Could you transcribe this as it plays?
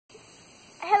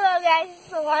Hello guys, this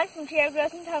is Alannah from Cherry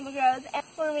Growth and Tumble Growth, and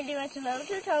we're going to be doing some level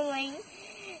 2 tumbling,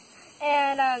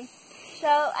 and so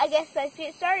I guess let's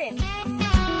get started.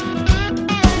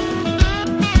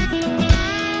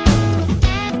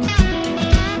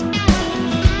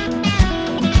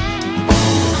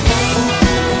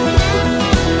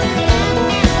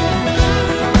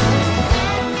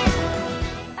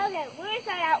 Okay, we're going to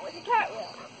start out with a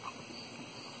cartwheel.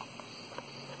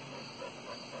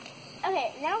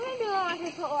 Okay, now we're going to do a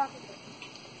 1 foot walk.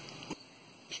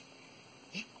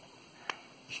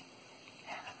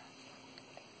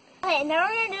 Okay, now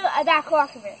we're going to do a back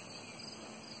walkover.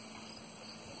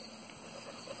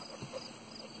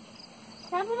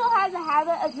 Some people have the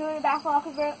habit of doing a back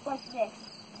walkover like this.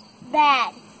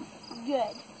 Bad.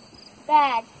 Good.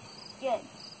 Bad. Good.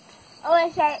 Oh,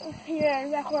 let's start here,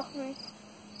 back walkover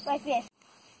like this.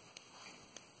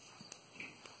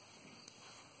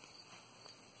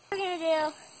 We're going to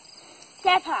do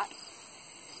step hop.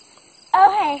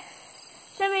 Okay,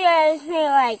 some of you guys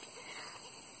may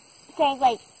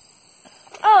think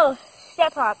oh,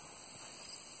 step hop.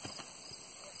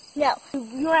 No,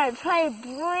 you want to try to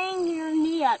bring your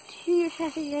knee up to your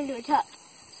chest and you're going to do a tuck.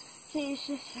 So you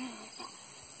just try like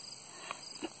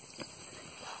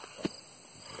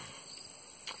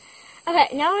that.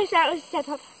 Okay, now we're going to start with step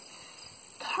hop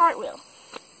cartwheel.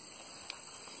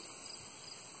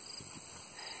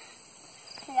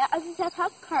 Okay, that was a step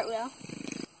hop cartwheel.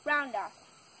 Round off.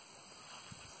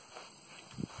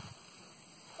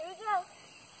 Here we go.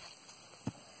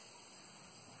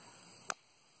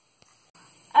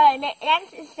 Alright,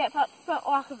 next is step up front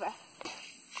walkover. You're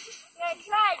going to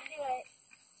try to do it.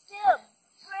 Still,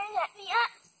 bring that knee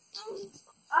up.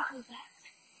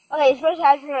 Okay, you're supposed to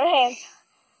have your hands.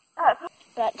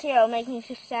 But here will make me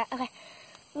fix that. Okay.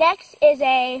 Next is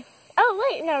oh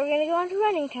wait, no, we're going to go on to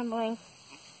running tumbling.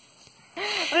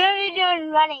 We're going to be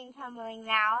doing running tumbling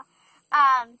now.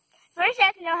 First you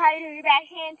have to know how to do your back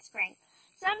handspring.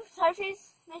 Some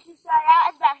coaches make you start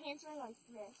out as back handspring like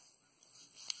this.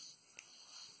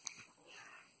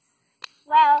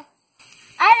 Well,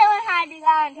 I didn't learn how to do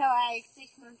that until like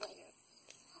 6 months later.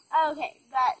 Okay,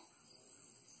 but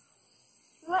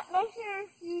make sure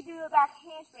you do a back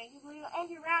handspring, because when you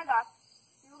end your round off,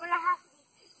 you're going to have to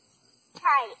be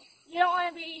tight. You don't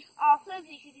want to be all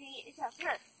flimsy because you can get yourself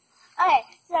hurt. Okay,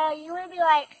 so you want to be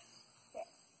like this.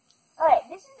 Okay,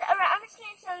 this is I'm just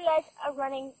going to show you guys a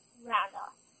running round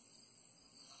off.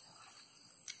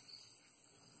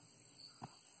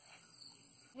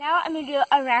 Now I'm going to do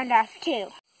a round off too.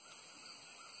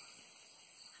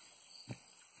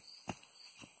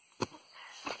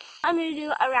 I'm going to do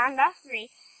a round off 3.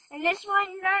 And this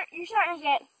one, you're starting to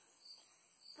get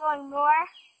going more.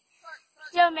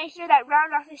 Still make sure that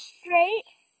round off is straight.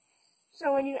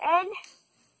 So when you end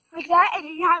like that, and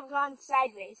you haven't gone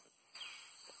sideways.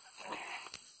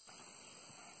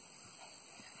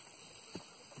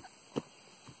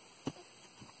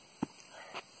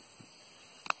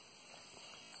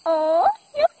 Oh,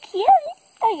 so cute.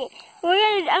 Okay,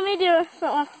 I'm gonna do a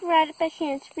front walk right up at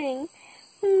handspring.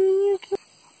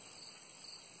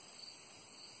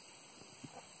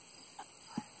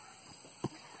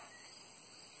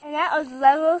 And that was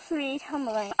level 3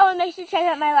 tumbling. Oh, and make sure to check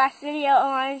out my last video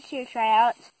on cheer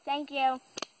tryouts. Thank you.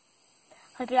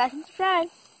 Hope you guys subscribe.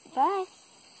 Bye.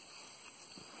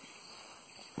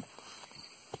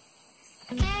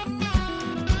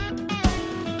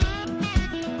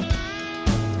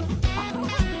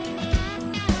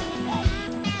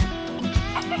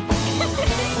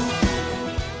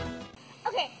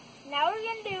 Okay, now we're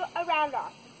going to do a round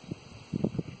off.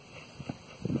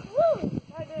 Woo!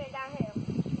 We're doing it downhill.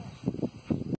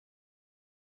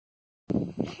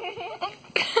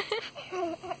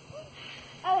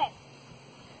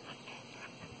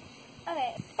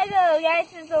 Okay. Hello guys,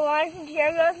 this is Alannah from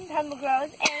Cherry Growth and Tumble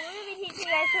Growth, and we're going to be teaching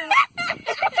you guys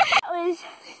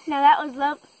that was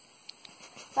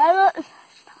level,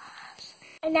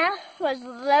 and that was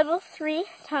level 3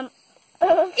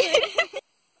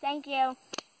 Thank you.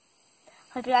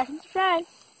 Hope you guys subscribe.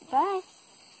 Bye.